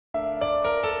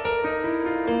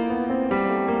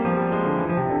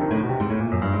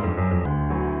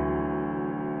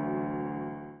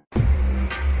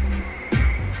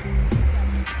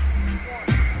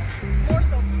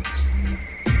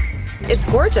It's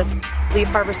gorgeous. Leave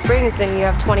Harbor Springs and you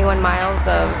have 21 miles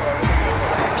of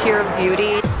pure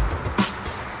beauty.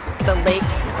 The lake,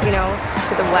 you know,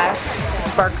 to the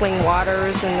west, sparkling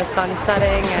waters and the sun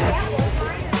setting, and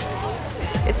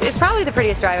it's probably the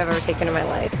prettiest drive I've ever taken in my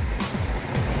life.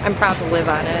 I'm proud to live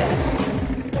on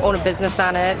it, own a business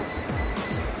on it,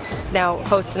 now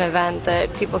host an event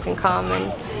that people can come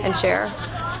and share.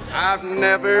 I've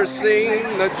never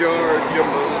seen the Georgia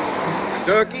moon,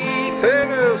 Kentucky,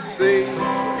 Tennessee.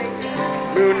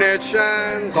 Moon that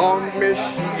shines on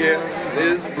Michigan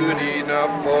is good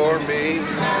enough for me.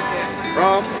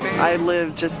 I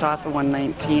live just off of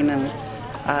 119,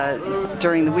 and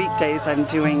during the weekdays I'm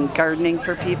doing gardening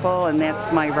for people, and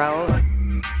that's my route.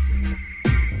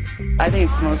 I think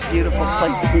it's the most beautiful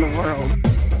place in the world.